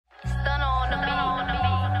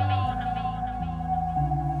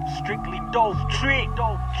strictly dope trick.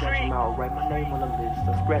 Scratch him out, write my name on the list.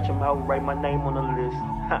 I scratch him out, write my name on the list.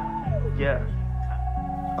 Ha, yeah.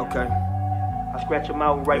 Okay. I scratch him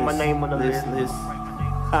out, write my name on the list.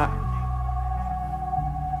 Ha.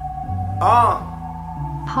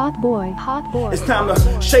 Hot boy, hot boy. It's time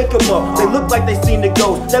to shake them up. They look like they seen the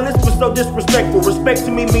ghost. That list was so disrespectful. Respect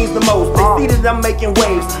to me means the most. They see that I'm making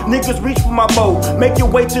waves. Niggas reach for my bow. Make your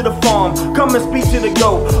way to the farm. Come and speak to the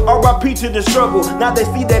goat. R.I.P. to the struggle. Now they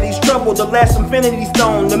see that he's trouble. The last infinity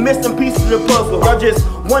stone. The missing piece of the puzzle. Y'all just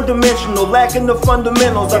one-dimensional, lacking the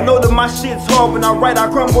fundamentals. I know that my shit's hard. When I write, I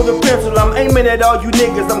crumble the pencil. I'm aiming at all you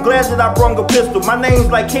niggas. I'm glad that I brung a pistol. My name's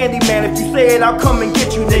like Candyman. If you say it, I'll come and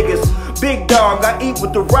get you niggas. Big dog, I eat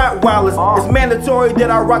with the Rottweilers. It's mandatory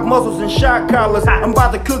that I rock muzzles and shot collars. I'm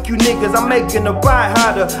about to cook you niggas, I'm making a bite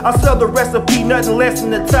hotter. I sell the recipe, nothing less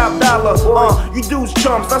than the top dollar. You dudes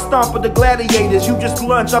chumps, I stomp with the gladiators. You just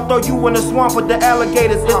lunch, I throw you in the swamp with the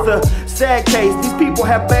alligators. It's a sad case, these people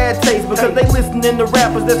have bad taste because they listening to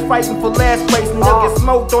rappers that's fighting for last place. And they'll get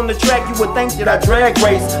smoked on the track, you would think that I drag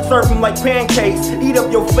race. Serve them like pancakes, eat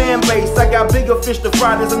up your fan base. I got bigger fish to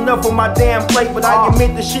fry, there's enough on my damn plate. But I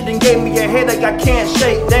admit the shit and gave me a headache I can't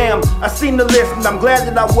shake. Damn, I seen the list and I'm glad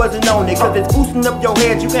that I wasn't on it, cause it's boosting up your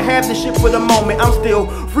head. You can have this shit for the moment. I'm still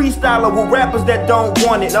freestyler with rappers that don't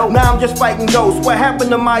want it. Now I'm just fighting ghosts. What happened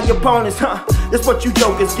to my opponents? That's what you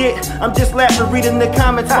jokers get. I'm just laughing reading the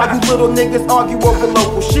comments while you little niggas argue over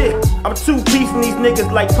local shit. I'm two-piecing these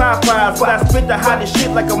niggas like Popeyes, but I spit the hottest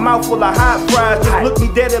shit like a mouthful of hot fries. Just look me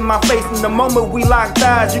dead in my face in the moment we lock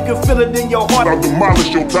eyes. You can feel it in your heart. I'll demolish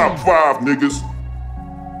your top 5, niggas.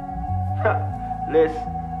 List.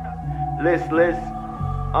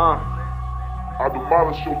 I'll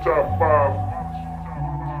demolish your top 5.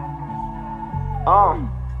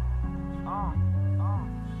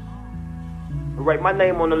 Write my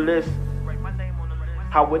name on the list.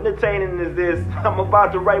 How entertaining is this? I'm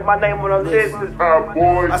about to write my name on the list.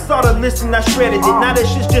 I saw the list and I shredded it. Now that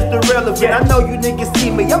shit's just irrelevant. I know you niggas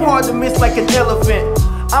see me. I'm hard to miss like an elephant.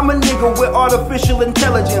 I'm a nigga with artificial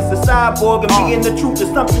intelligence, a cyborg, and being the truth is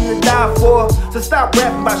something to die for. So stop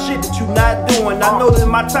rapping about shit that you not doing. I know that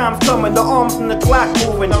my time's coming, the arms and the clock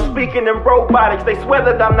moving. I'm speaking in robotics, they swear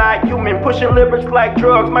that I'm not human. Pushing lyrics like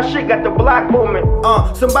drugs, my shit got the block booming.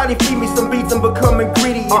 Somebody feed me some beats, I'm becoming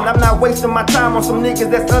greedy. And I'm not wasting my time on some niggas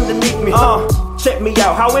that's underneath me. Check me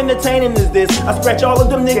out, how entertaining is this? I scratch all of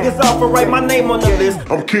them niggas off and write my name on the list.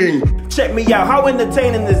 I'm king. Check me out, how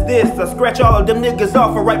entertaining is this? I scratch all of them niggas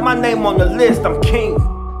off and write my name on the list. I'm king.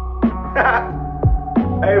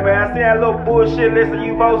 Hey man, I see that little bullshit list of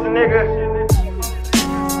you boasting nigga.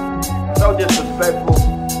 So disrespectful.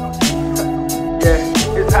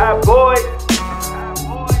 Yeah, it's hot boy.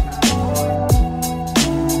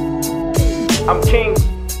 I'm king.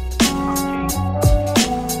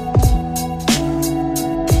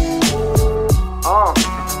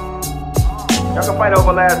 Y'all can fight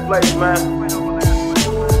over last place, man.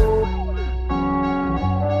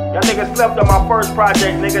 Y'all niggas slept on my first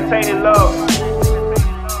project, nigga, Tainted Love.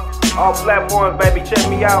 All platforms, baby, check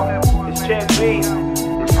me out. It's Check B.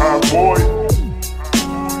 It's Hot Boy.